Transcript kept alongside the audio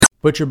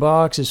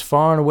ButcherBox is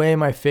far and away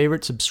my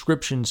favorite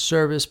subscription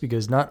service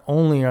because not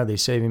only are they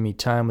saving me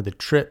time with a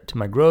trip to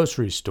my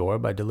grocery store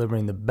by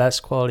delivering the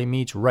best quality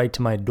meats right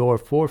to my door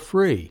for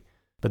free,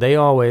 but they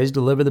always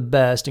deliver the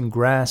best in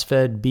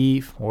grass-fed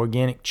beef,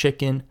 organic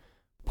chicken,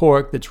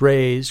 pork that's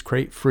raised,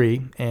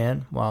 crate-free,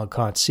 and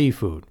wild-caught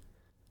seafood.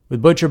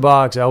 With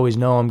ButcherBox, I always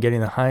know I'm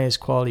getting the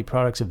highest quality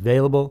products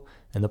available,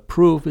 and the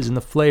proof is in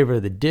the flavor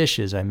of the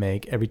dishes I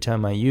make every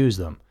time I use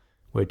them,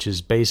 which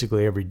is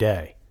basically every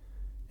day.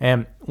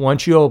 And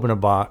once you open a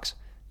box,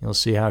 you'll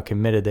see how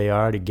committed they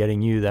are to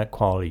getting you that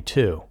quality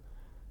too.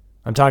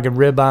 I'm talking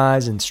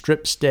ribeyes and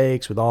strip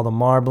steaks with all the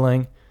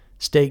marbling,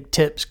 steak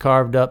tips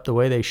carved up the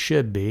way they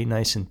should be,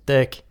 nice and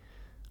thick,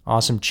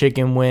 awesome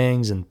chicken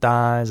wings and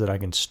thighs that I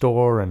can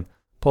store and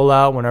pull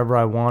out whenever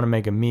I want to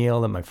make a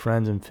meal that my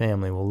friends and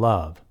family will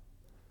love.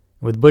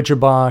 With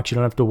ButcherBox, you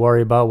don't have to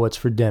worry about what's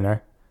for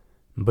dinner.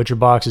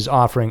 ButcherBox is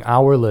offering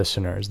our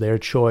listeners their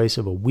choice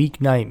of a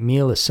weeknight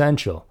meal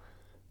essential: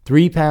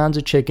 3 pounds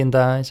of chicken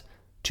thighs,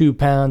 2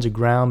 pounds of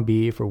ground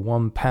beef, or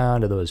 1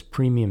 pound of those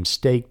premium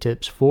steak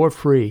tips for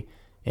free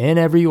in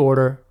every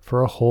order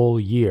for a whole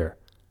year.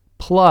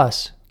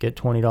 Plus, get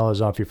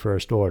 $20 off your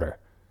first order.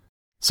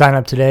 Sign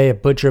up today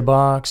at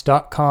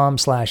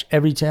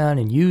butcherbox.com/everytown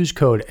and use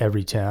code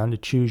everytown to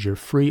choose your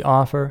free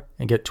offer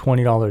and get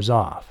 $20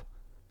 off.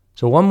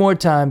 So one more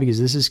time, because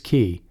this is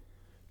key.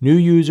 New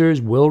users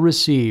will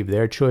receive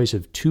their choice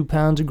of 2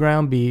 pounds of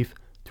ground beef,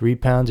 3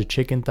 pounds of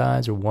chicken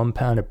thighs, or 1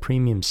 pound of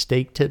premium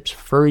steak tips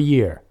for a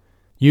year.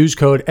 Use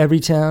code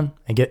EVERYTOWN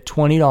and get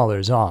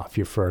 $20 off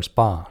your first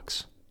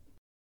box.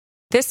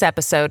 This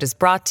episode is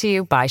brought to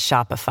you by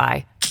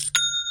Shopify.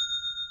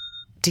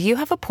 Do you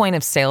have a point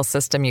of sale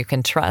system you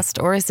can trust,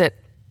 or is it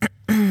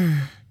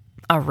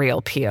a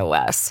real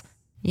POS?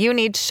 You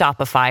need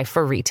Shopify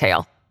for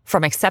retail.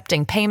 From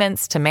accepting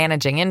payments to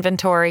managing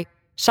inventory,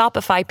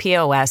 Shopify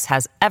POS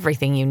has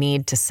everything you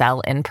need to sell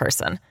in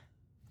person.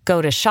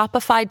 Go to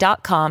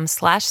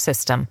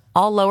shopify.com/system,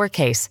 all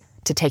lowercase,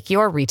 to take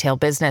your retail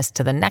business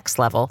to the next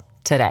level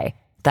today.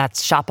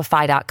 That's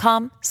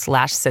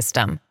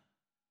shopify.com/system.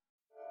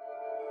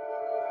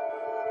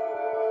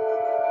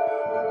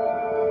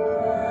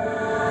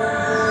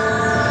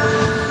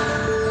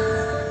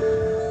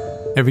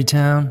 Every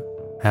town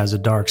has a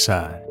dark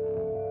side.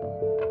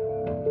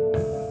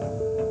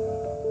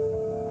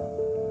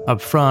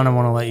 Up front, I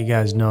want to let you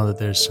guys know that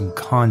there's some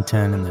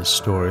content in this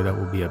story that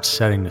will be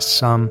upsetting to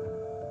some.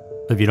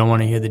 If you don't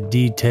want to hear the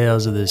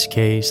details of this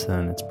case,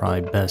 then it's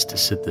probably best to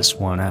sit this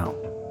one out.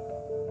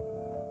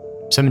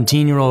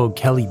 17-year-old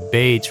Kelly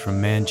Bates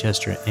from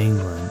Manchester,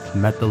 England,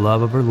 met the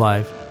love of her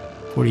life,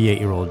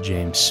 48-year-old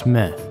James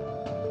Smith.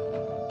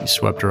 He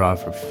swept her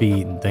off her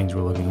feet and things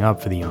were looking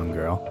up for the young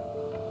girl,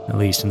 at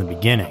least in the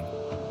beginning.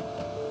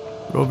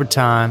 But over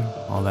time,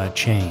 all that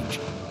changed.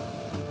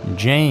 And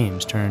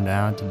James turned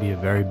out to be a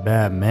very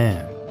bad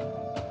man.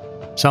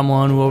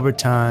 Someone who over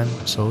time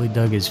slowly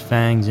dug his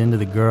fangs into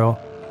the girl,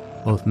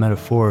 both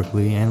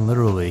metaphorically and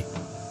literally,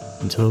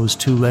 until it was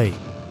too late.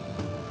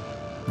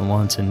 The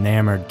once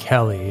enamored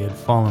Kelly had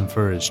fallen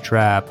for his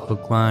trap,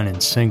 hook, line, and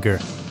sinker.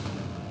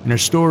 And her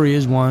story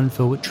is one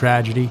filled with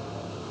tragedy,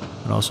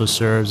 but also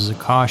serves as a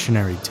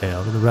cautionary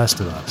tale to the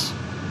rest of us.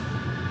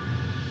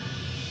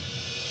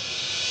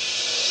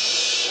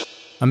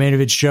 I'm Andy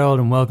Fitzgerald,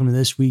 and welcome to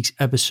this week's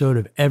episode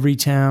of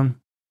Everytown.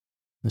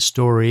 The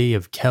story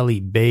of Kelly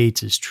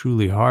Bates is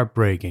truly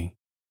heartbreaking.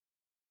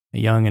 A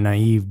young and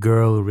naive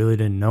girl who really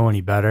didn't know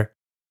any better,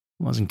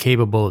 wasn't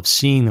capable of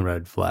seeing the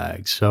red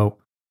flags. So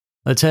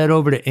let's head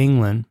over to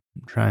England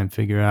and try and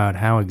figure out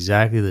how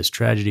exactly this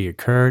tragedy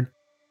occurred,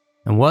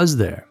 and was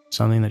there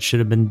something that should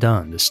have been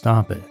done to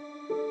stop it.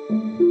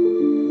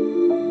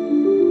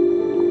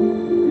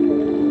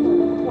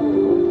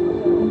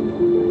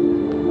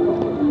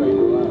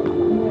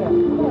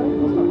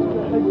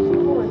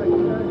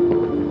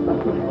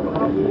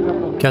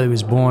 Kelly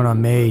was born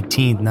on May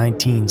 18,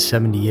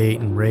 1978,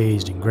 and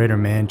raised in Greater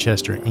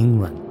Manchester,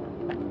 England.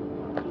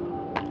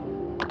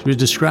 She was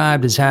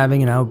described as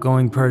having an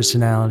outgoing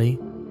personality,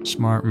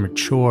 smart and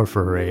mature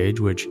for her age,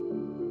 which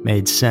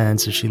made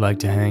sense as she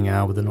liked to hang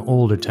out with an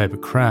older type of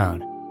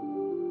crowd.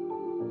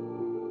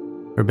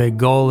 Her big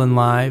goal in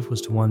life was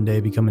to one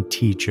day become a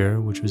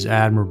teacher, which was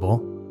admirable.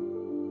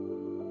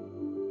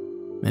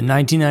 In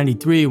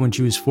 1993, when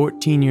she was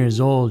 14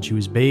 years old, she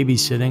was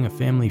babysitting a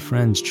family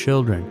friend's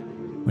children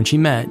when she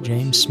met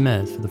James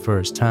Smith for the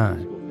first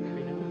time.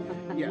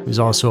 He was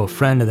also a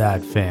friend of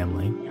that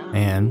family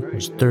and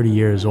was 30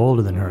 years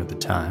older than her at the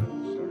time.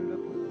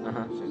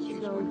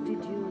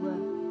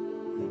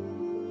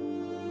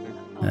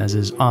 As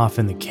is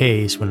often the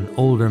case when an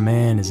older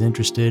man is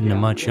interested in a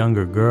much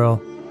younger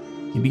girl,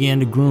 he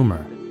began to groom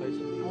her,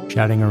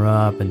 chatting her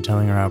up and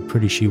telling her how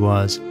pretty she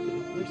was.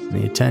 And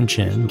the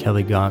attention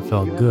Kelly got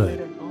felt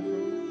good.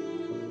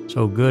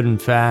 So good, in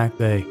fact,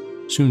 they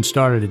soon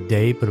started a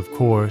date, but of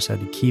course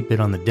had to keep it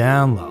on the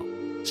down low,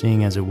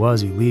 seeing as it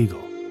was illegal.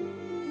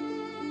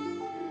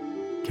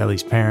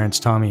 Kelly's parents,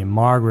 Tommy and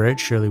Margaret,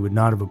 surely would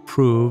not have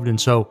approved,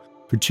 and so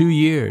For 2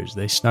 years,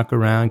 they snuck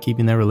around,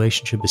 keeping their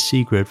relationship a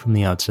secret from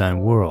the outside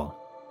world.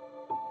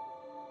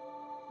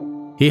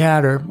 He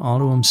had her all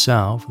to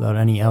himself without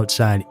any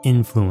outside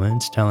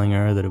influence telling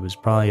her that it was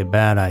probably a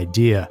bad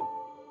idea.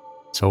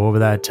 So over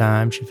that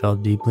time, she fell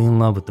deeply in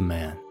love with the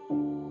man.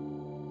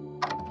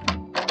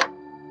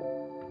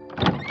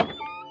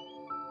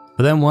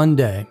 But then one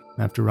day,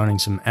 after running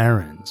some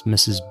errands,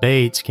 Mrs.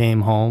 Bates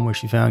came home where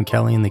she found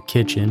Kelly in the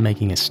kitchen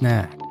making a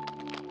snack.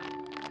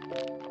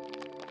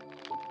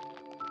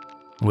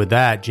 With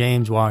that,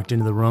 James walked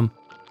into the room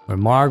where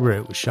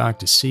Margaret was shocked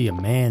to see a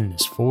man in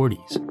his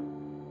 40s.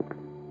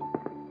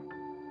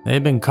 They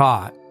had been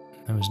caught.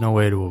 There was no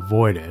way to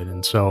avoid it,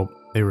 and so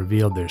they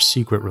revealed their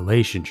secret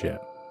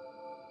relationship.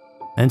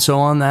 And so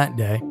on that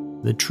day,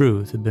 the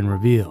truth had been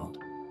revealed.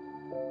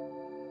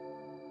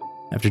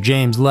 After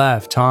James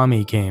left,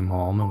 Tommy came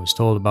home and was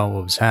told about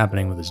what was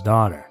happening with his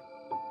daughter.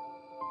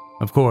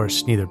 Of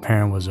course, neither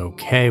parent was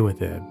okay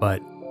with it,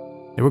 but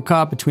they were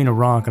caught between a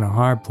rock and a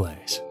hard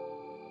place.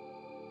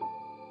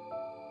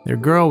 Their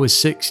girl was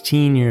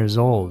 16 years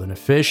old, and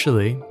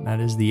officially, that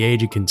is the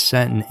age of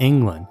consent in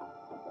England.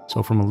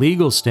 So from a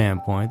legal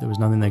standpoint, there was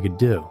nothing they could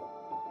do.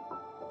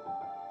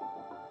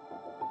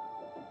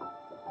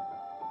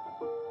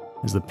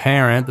 As the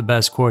parent, the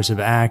best course of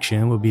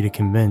action would be to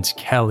convince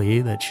Kelly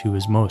that she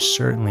was most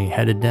certainly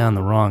headed down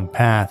the wrong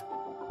path,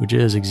 which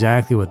is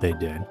exactly what they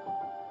did.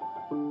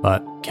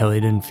 But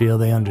Kelly didn't feel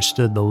they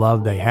understood the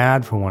love they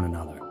had for one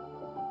another.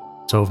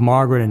 So if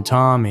Margaret and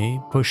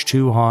Tommy pushed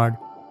too hard,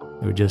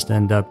 they would just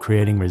end up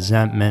creating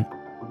resentment,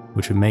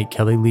 which would make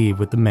Kelly leave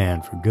with the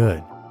man for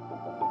good.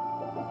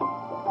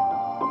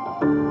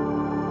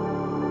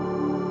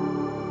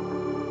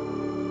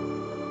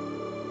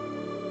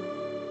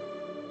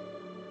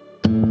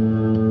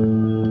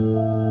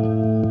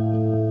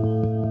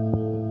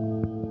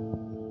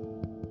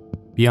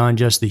 Beyond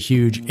just the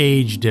huge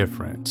age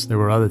difference, there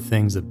were other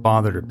things that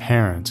bothered her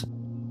parents.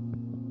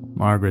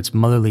 Margaret's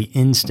motherly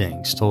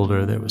instincts told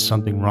her there was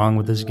something wrong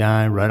with this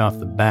guy right off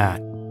the bat.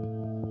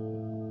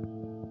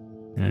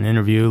 In an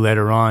interview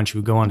later on, she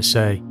would go on to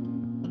say,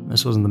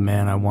 "This wasn't the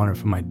man I wanted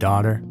for my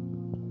daughter.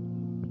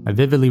 I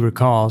vividly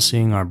recall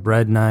seeing our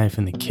bread knife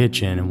in the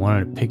kitchen and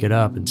wanted to pick it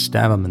up and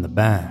stab him in the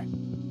back."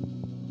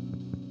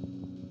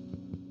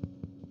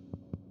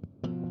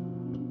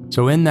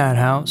 So in that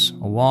house,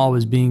 a wall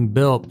was being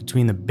built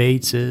between the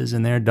Bateses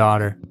and their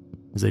daughter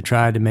as they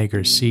tried to make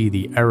her see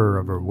the error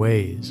of her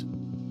ways.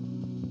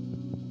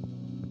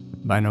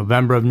 By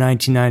November of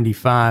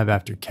 1995,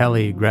 after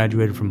Kelly had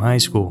graduated from high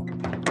school,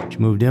 she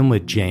moved in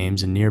with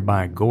James in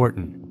nearby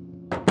Gorton.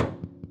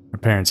 Her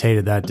parents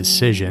hated that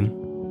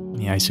decision.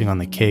 The icing on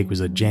the cake was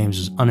that James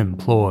was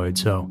unemployed,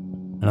 so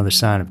another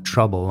sign of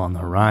trouble on the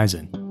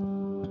horizon.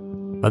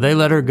 But they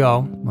let her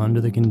go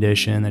under the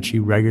condition that she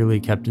regularly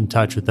kept in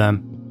touch with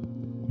them.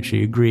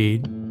 She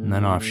agreed, and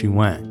then off she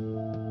went.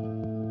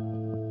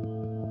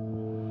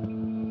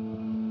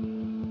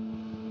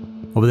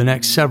 Over the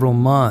next several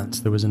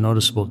months, there was a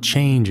noticeable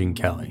change in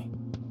Kelly.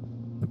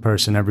 The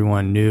person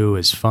everyone knew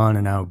as fun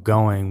and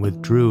outgoing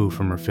withdrew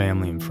from her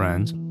family and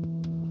friends.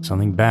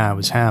 Something bad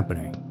was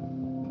happening.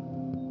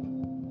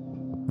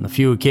 On the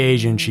few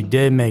occasions she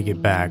did make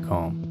it back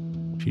home,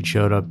 she'd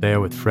showed up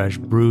there with fresh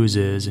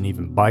bruises and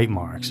even bite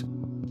marks.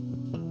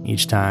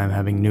 Each time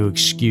having new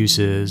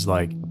excuses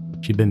like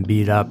she'd been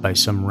beat up by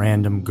some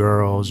random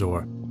girls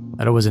or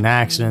that it was an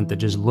accident that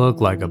just looked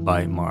like a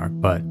bite mark,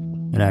 but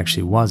it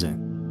actually wasn't.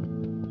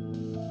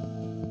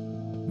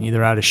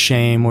 Either out of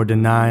shame or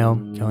denial,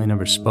 Kelly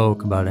never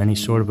spoke about any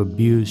sort of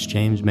abuse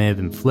James may have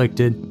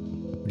inflicted,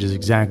 which is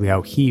exactly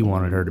how he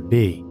wanted her to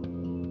be,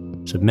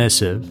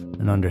 submissive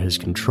and under his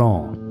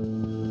control.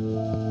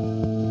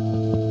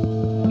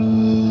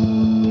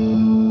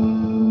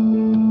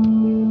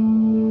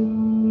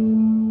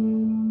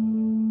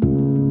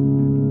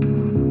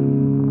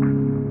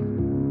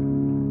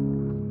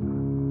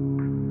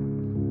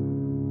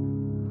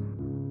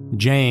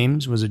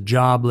 James was a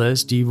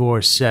jobless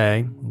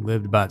divorcee who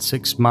lived about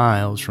 6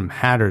 miles from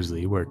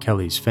Hattersley, where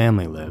Kelly's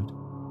family lived.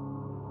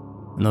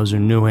 And those who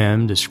knew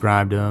him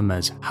described him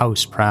as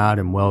house-proud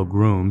and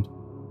well-groomed.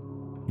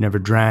 He never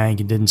drank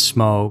and didn't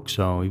smoke,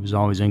 so he was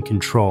always in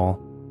control.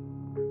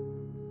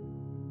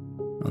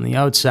 On the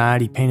outside,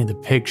 he painted the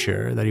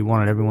picture that he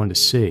wanted everyone to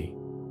see.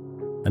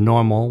 A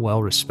normal,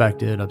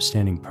 well-respected,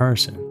 upstanding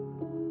person.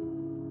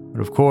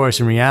 But of course,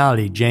 in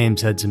reality,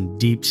 James had some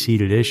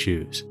deep-seated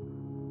issues.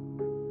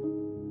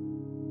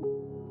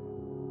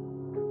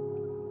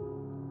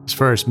 His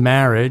first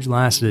marriage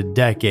lasted a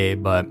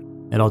decade, but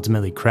it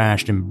ultimately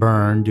crashed and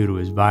burned due to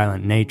his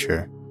violent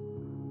nature.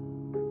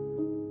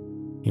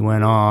 He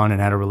went on and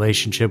had a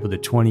relationship with a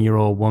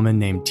 20-year-old woman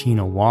named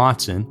Tina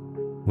Watson,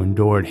 who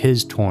endured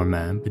his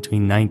torment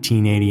between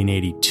 1980 and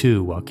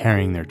 82 while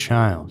carrying their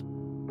child.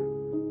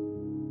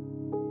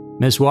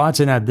 Miss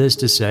Watson had this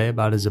to say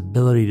about his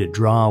ability to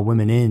draw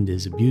women into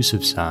his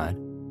abusive side.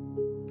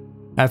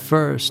 At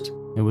first,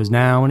 it was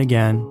now and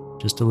again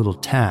just a little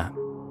tap.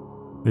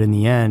 But in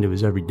the end, it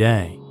was every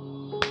day.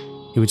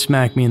 He would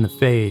smack me in the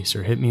face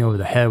or hit me over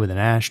the head with an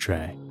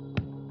ashtray.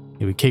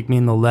 He would kick me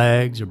in the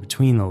legs or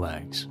between the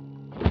legs.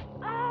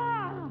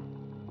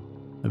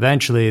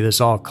 Eventually,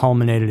 this all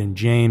culminated in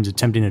James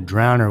attempting to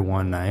drown her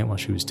one night while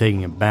she was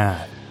taking a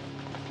bath.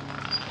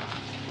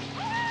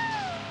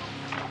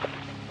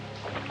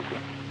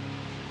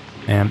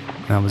 And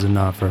that was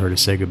enough for her to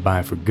say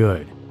goodbye for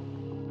good.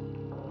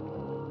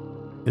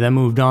 He then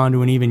moved on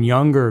to an even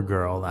younger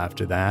girl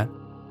after that,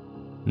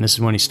 and this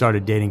is when he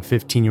started dating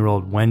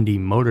 15-year-old Wendy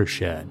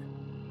Motorshed.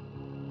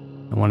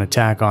 In one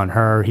attack on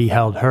her, he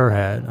held her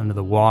head under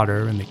the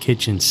water in the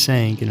kitchen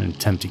sink in an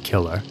attempt to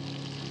kill her.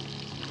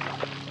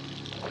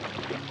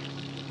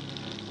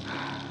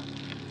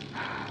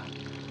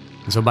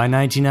 And so by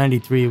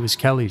 1993, it was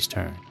Kelly's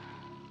turn.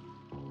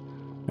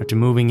 After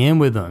moving in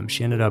with him,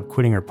 she ended up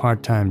quitting her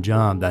part-time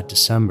job that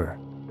December.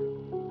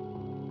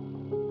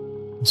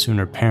 Soon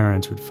her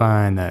parents would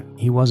find that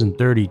he wasn't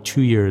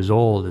 32 years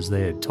old as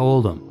they had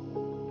told him.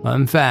 But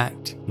in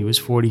fact, he was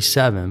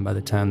 47 by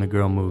the time the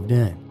girl moved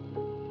in.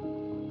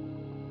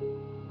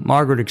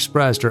 Margaret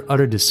expressed her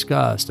utter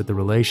disgust at the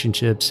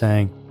relationship,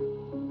 saying,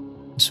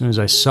 "As soon as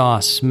I saw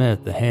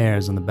Smith, the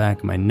hairs on the back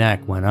of my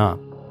neck went up.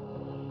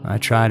 I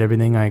tried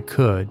everything I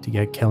could to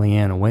get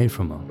Kellyanne away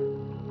from him."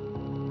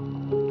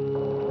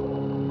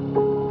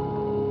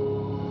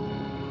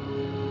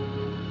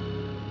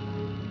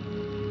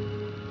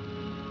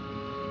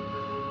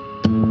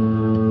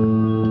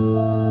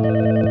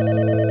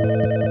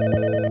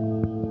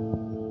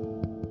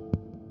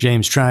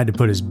 James tried to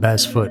put his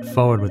best foot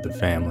forward with the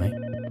family,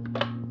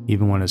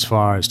 even went as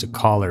far as to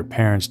call her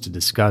parents to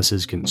discuss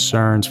his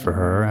concerns for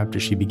her after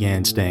she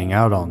began staying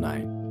out all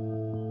night.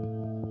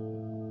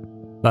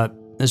 But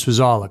this was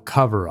all a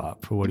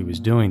cover-up for what he was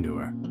doing to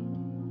her,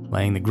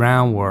 laying the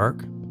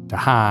groundwork to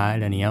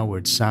hide any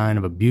outward sign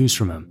of abuse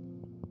from him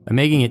by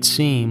making it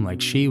seem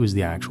like she was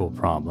the actual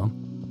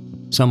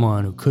problem,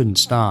 someone who couldn't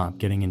stop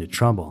getting into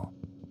trouble.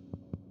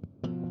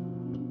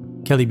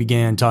 Kelly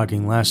began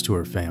talking less to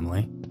her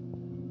family.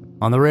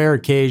 On the rare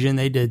occasion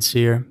they did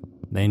see her,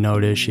 they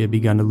noticed she had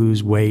begun to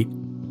lose weight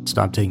and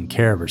stop taking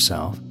care of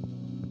herself.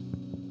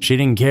 She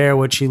didn't care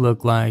what she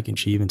looked like, and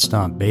she even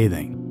stopped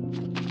bathing.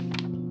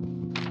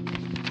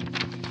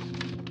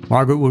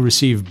 Margaret would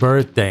receive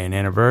birthday and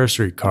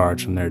anniversary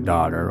cards from their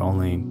daughter,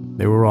 only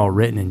they were all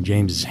written in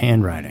James's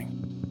handwriting.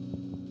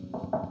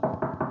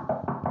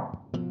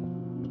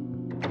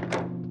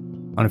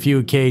 On a few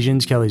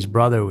occasions, Kelly's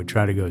brother would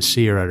try to go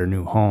see her at her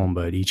new home,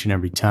 but each and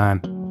every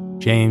time,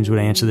 James would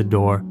answer the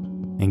door,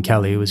 and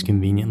Kelly was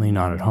conveniently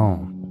not at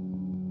home.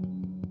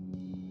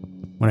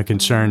 When a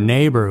concerned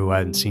neighbor who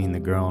hadn't seen the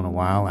girl in a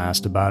while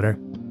asked about her,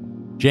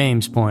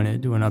 James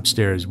pointed to an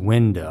upstairs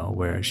window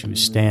where she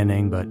was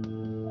standing, but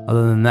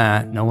other than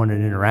that, no one had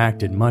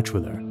interacted much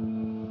with her.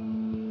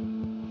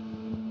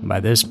 By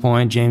this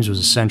point, James was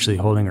essentially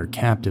holding her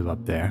captive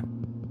up there,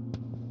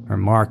 her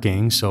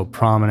markings so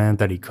prominent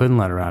that he couldn't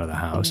let her out of the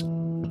house,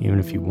 even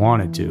if he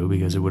wanted to,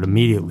 because it would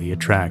immediately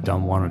attract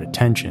unwanted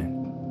attention.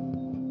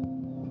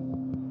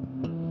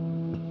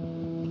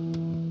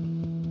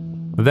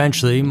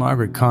 Eventually,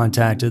 Margaret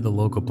contacted the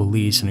local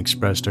police and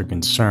expressed her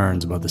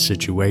concerns about the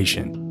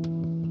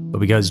situation. But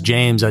because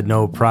James had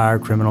no prior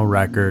criminal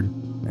record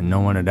and no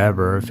one had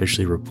ever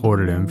officially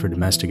reported him for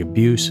domestic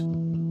abuse,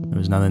 there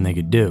was nothing they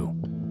could do.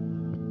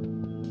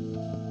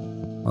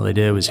 All they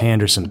did was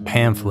hand her some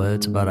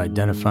pamphlets about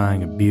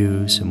identifying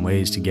abuse and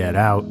ways to get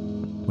out,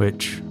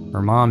 which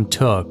her mom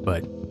took,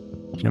 but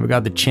she never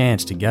got the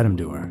chance to get them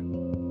to her.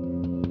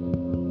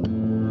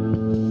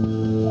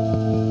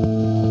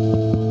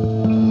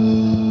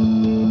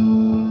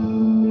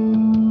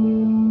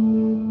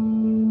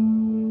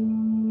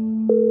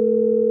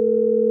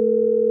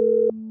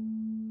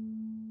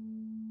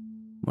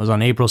 It was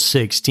on April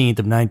 16th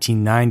of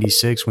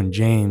 1996 when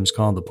James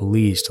called the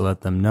police to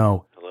let them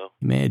know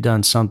he may have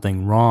done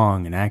something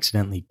wrong and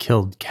accidentally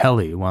killed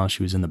Kelly while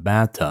she was in the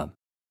bathtub.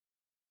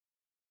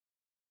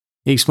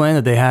 He explained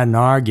that they had an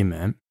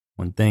argument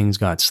when things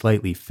got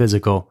slightly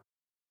physical,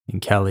 and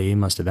Kelly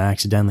must have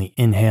accidentally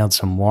inhaled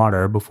some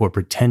water before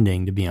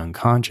pretending to be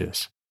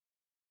unconscious.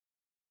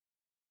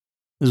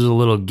 This was a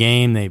little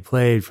game they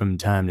played from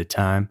time to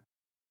time,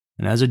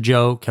 and as a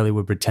joke, Kelly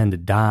would pretend to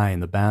die in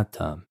the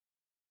bathtub.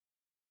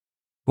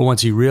 But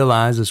once he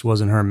realized this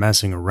wasn't her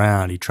messing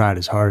around, he tried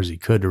as hard as he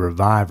could to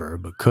revive her,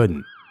 but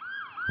couldn't.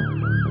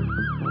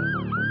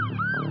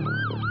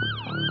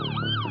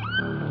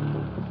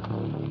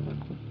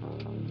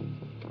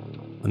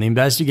 When the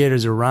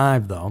investigators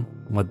arrived, though,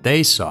 what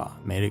they saw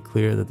made it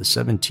clear that the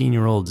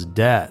 17-year-old's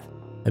death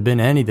had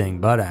been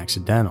anything but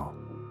accidental.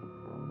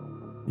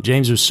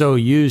 James was so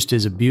used to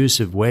his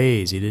abusive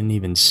ways, he didn't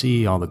even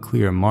see all the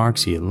clear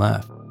marks he had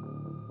left.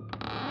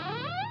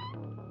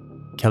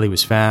 Kelly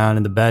was found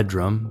in the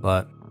bedroom,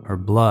 but her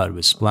blood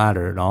was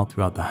splattered all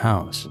throughout the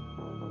house.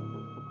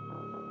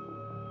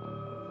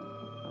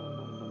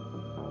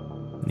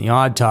 In the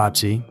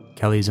autopsy,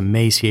 Kelly's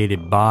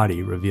emaciated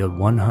body revealed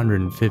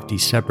 150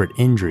 separate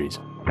injuries,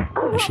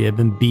 as she had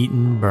been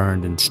beaten,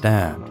 burned, and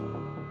stabbed.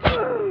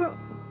 Her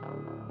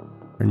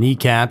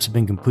kneecaps had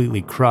been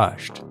completely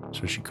crushed,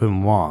 so she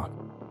couldn't walk.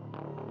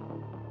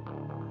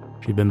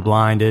 She'd been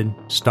blinded,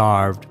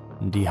 starved,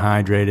 and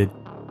dehydrated,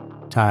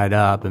 tied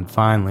up, and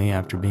finally,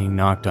 after being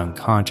knocked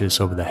unconscious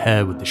over the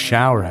head with the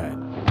shower head,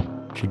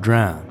 she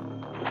drowned.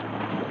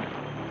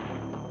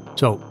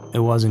 So, it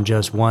wasn't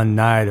just one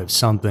night of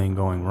something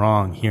going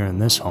wrong here in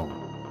this home.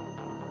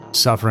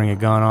 Suffering had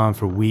gone on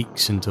for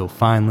weeks until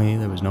finally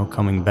there was no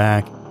coming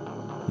back,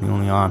 and the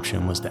only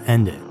option was to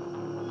end it.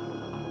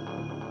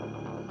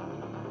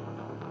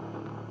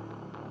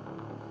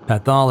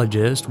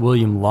 Pathologist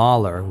William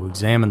Lawler, who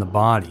examined the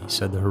body,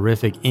 said the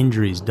horrific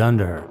injuries done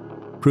to her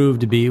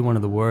proved to be one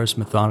of the worst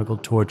methodical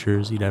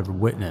tortures he'd ever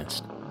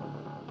witnessed.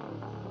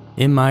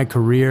 In my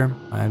career,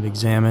 I have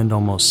examined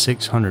almost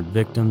 600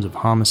 victims of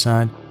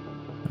homicide,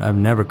 but I've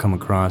never come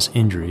across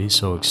injuries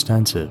so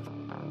extensive.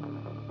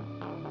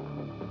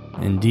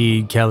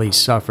 Indeed, Kelly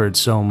suffered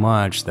so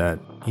much that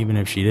even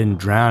if she didn't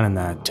drown in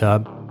that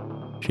tub,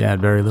 she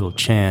had very little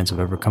chance of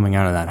ever coming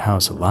out of that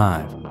house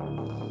alive.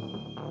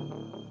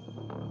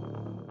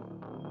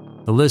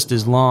 The list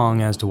is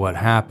long as to what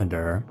happened to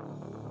her.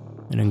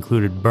 It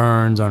included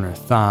burns on her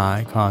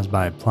thigh caused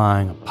by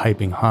applying a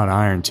piping hot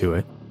iron to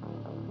it,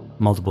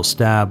 multiple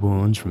stab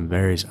wounds from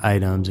various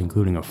items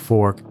including a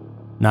fork,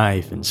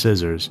 knife, and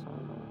scissors.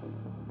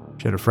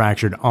 She had a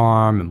fractured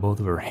arm and both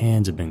of her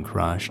hands had been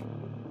crushed.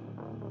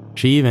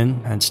 She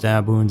even had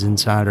stab wounds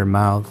inside her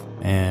mouth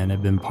and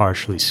had been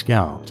partially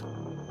scalped.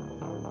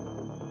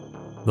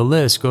 The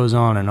list goes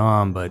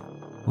on, but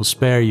we'll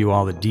spare you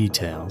all the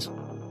details.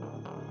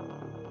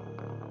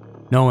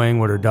 Knowing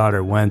what her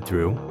daughter went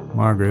through,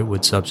 Margaret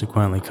would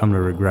subsequently come to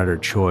regret her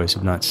choice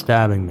of not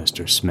stabbing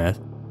Mr. Smith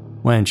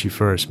when she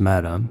first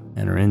met him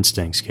and her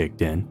instincts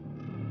kicked in.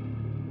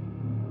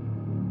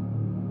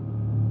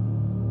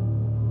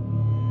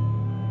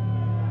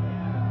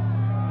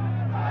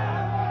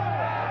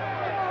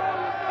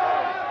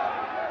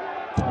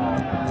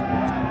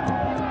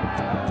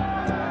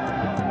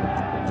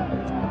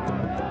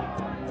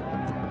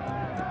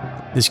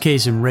 This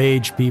case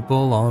enraged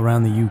people all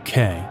around the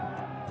UK.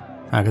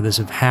 How could this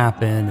have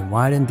happened, and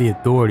why didn't the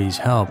authorities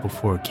help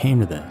before it came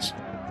to this?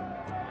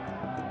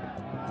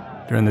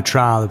 During the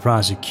trial, the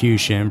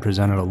prosecution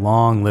presented a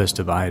long list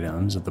of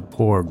items that the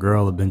poor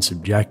girl had been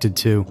subjected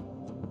to,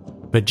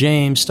 but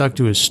James stuck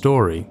to his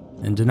story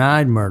and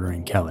denied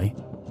murdering Kelly.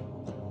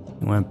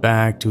 He went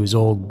back to his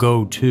old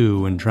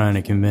go-to in trying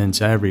to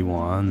convince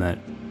everyone that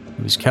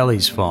it was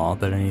Kelly's fault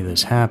that any of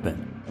this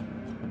happened.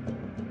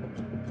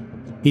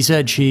 He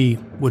said she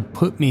would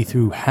put me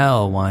through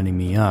hell winding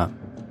me up.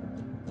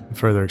 He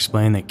further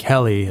explained that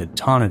Kelly had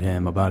taunted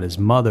him about his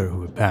mother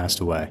who had passed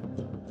away,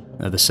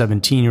 that the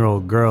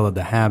 17-year-old girl had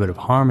the habit of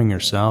harming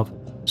herself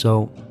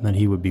so that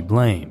he would be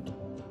blamed.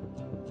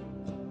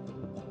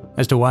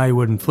 As to why he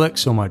would inflict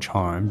so much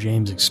harm,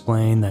 James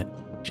explained that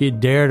she had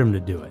dared him to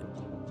do it,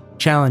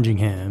 challenging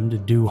him to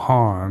do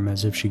harm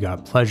as if she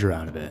got pleasure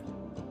out of it.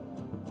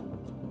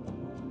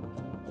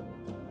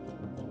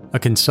 A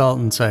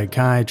consultant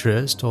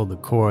psychiatrist told the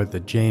court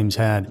that James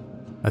had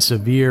a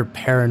severe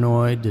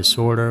paranoid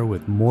disorder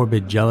with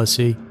morbid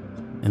jealousy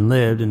and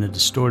lived in a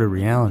distorted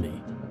reality,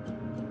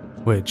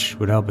 which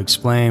would help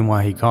explain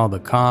why he called the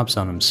cops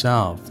on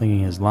himself, thinking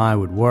his lie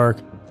would work,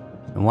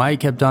 and why he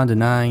kept on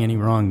denying any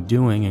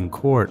wrongdoing in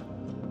court,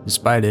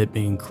 despite it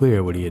being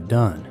clear what he had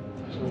done.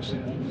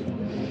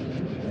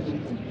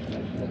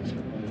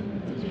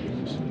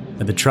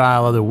 At the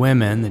trial, other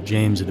women that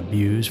James had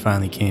abused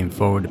finally came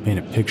forward to paint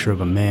a picture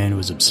of a man who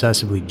was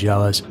obsessively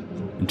jealous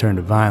and turned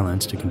to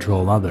violence to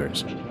control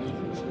others.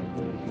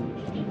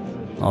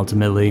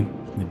 Ultimately,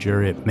 the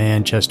jury at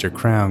Manchester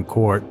Crown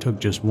Court took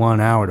just 1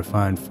 hour to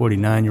find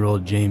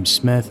 49-year-old James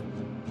Smith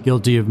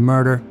guilty of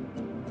murder,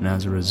 and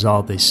as a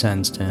result, they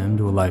sentenced him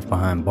to a life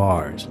behind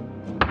bars.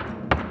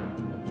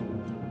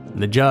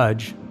 The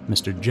judge,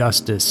 Mr.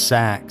 Justice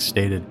Sachs,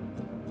 stated,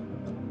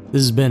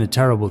 "This has been a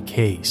terrible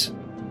case,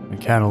 a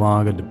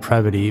catalogue of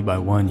depravity by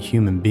one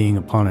human being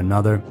upon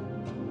another.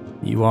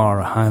 You are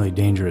a highly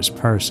dangerous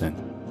person.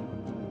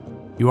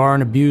 You are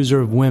an abuser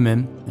of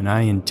women, and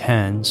I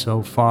intend,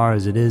 so far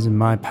as it is in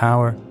my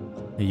power,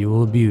 that you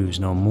will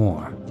abuse no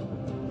more."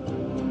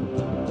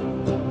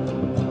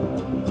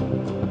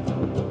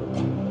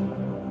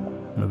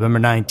 On November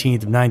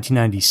 19th of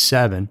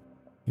 1997,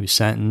 he was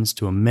sentenced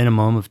to a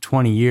minimum of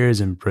 20 years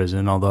in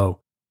prison, although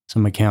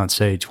some accounts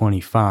say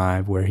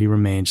 25, where he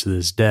remains to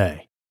this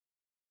day.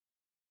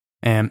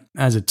 And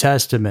as a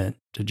testament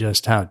to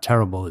just how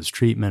terrible his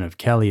treatment of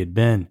Kelly had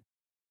been,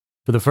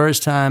 for the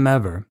first time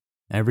ever,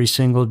 every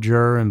single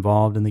juror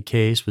involved in the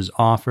case was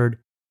offered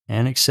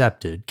and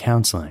accepted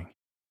counseling.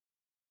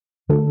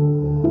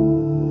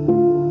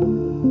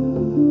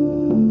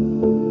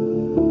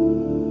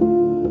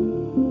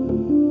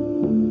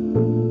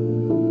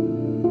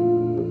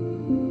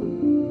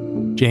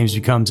 James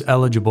becomes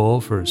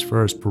eligible for his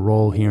first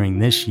parole hearing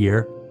this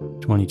year,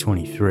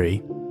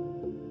 2023.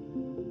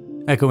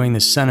 Echoing the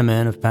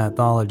sentiment of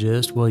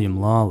pathologist William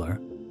Lawler,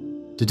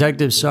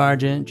 Detective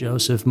Sergeant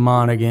Joseph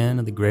Monaghan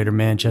of the Greater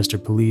Manchester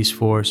Police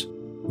Force,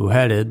 who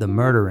headed the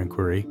murder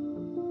inquiry,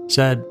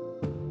 said,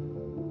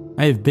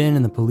 I have been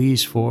in the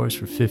police force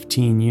for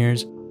 15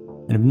 years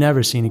and have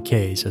never seen a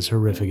case as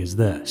horrific as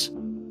this.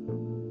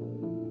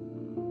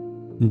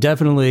 And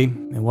definitely,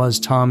 it was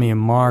Tommy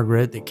and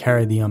Margaret that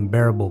carried the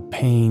unbearable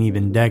pain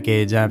even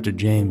decades after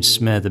James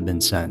Smith had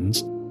been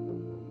sentenced.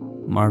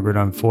 Margaret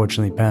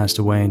unfortunately passed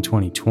away in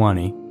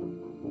 2020.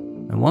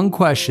 And one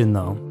question,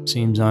 though,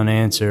 seems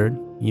unanswered,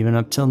 even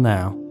up till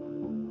now.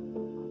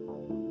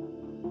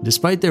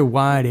 Despite their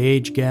wide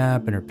age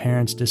gap and her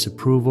parents'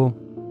 disapproval,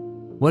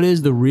 what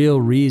is the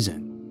real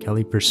reason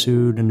Kelly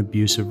pursued an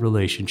abusive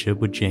relationship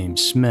with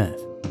James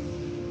Smith?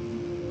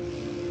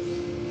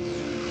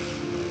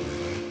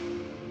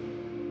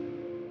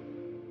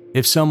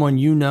 If someone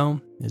you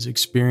know is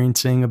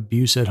experiencing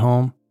abuse at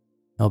home,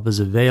 help is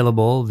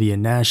available via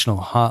national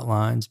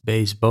hotlines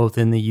based both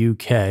in the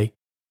UK,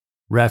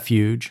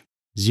 Refuge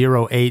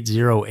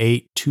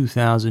 0808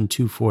 2000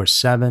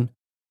 247,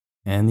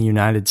 and the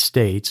United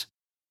States,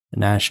 the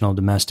National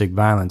Domestic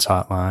Violence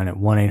Hotline at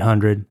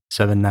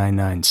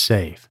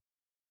 1-800-799-SAFE.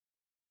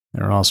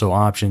 There are also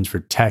options for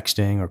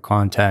texting or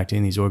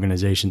contacting these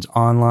organizations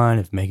online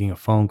if making a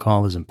phone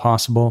call is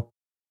impossible.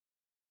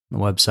 The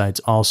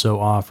websites also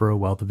offer a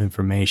wealth of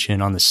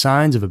information on the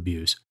signs of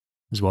abuse,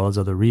 as well as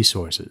other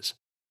resources.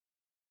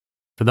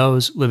 For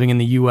those living in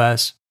the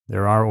U.S.,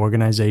 there are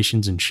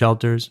organizations and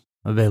shelters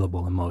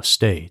available in most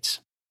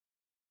states.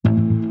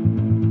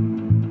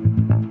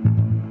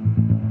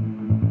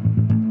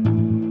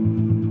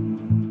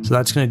 So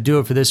that's going to do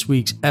it for this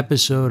week's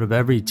episode of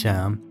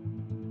Everytown.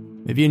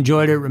 If you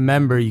enjoyed it,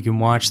 remember you can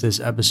watch this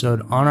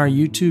episode on our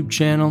YouTube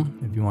channel.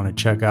 If you want to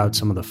check out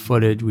some of the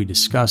footage we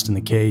discussed in the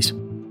case,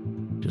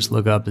 just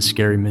look up the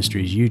Scary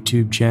Mysteries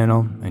YouTube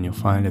channel and you'll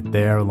find it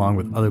there along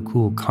with other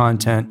cool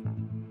content.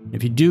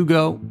 If you do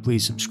go,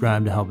 please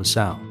subscribe to help us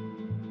out.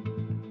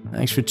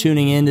 Thanks for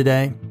tuning in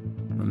today.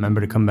 Remember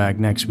to come back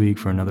next week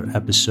for another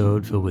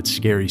episode filled with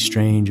scary,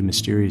 strange, and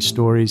mysterious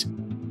stories,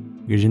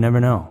 because you never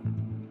know.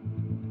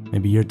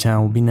 Maybe your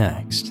town will be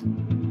next.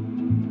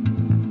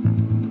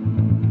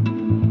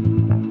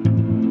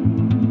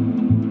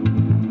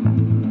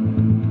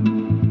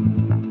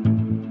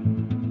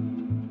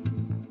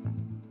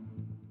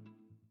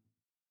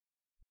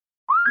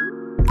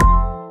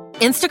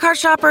 Instacart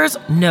shoppers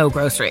know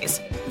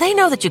groceries. They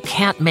know that you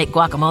can't make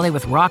guacamole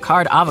with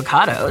rock-hard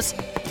avocados.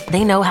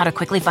 They know how to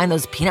quickly find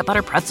those peanut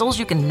butter pretzels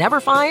you can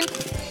never find.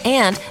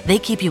 And they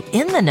keep you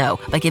in the know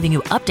by giving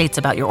you updates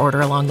about your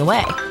order along the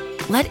way.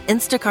 Let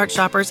Instacart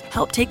shoppers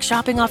help take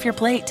shopping off your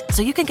plate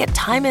so you can get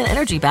time and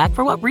energy back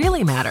for what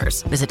really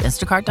matters. Visit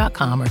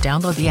instacart.com or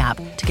download the app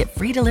to get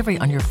free delivery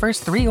on your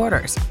first 3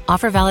 orders.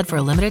 Offer valid for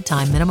a limited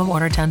time. Minimum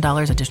order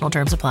 $10. Additional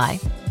terms apply.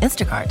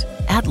 Instacart.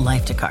 Add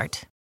life to cart.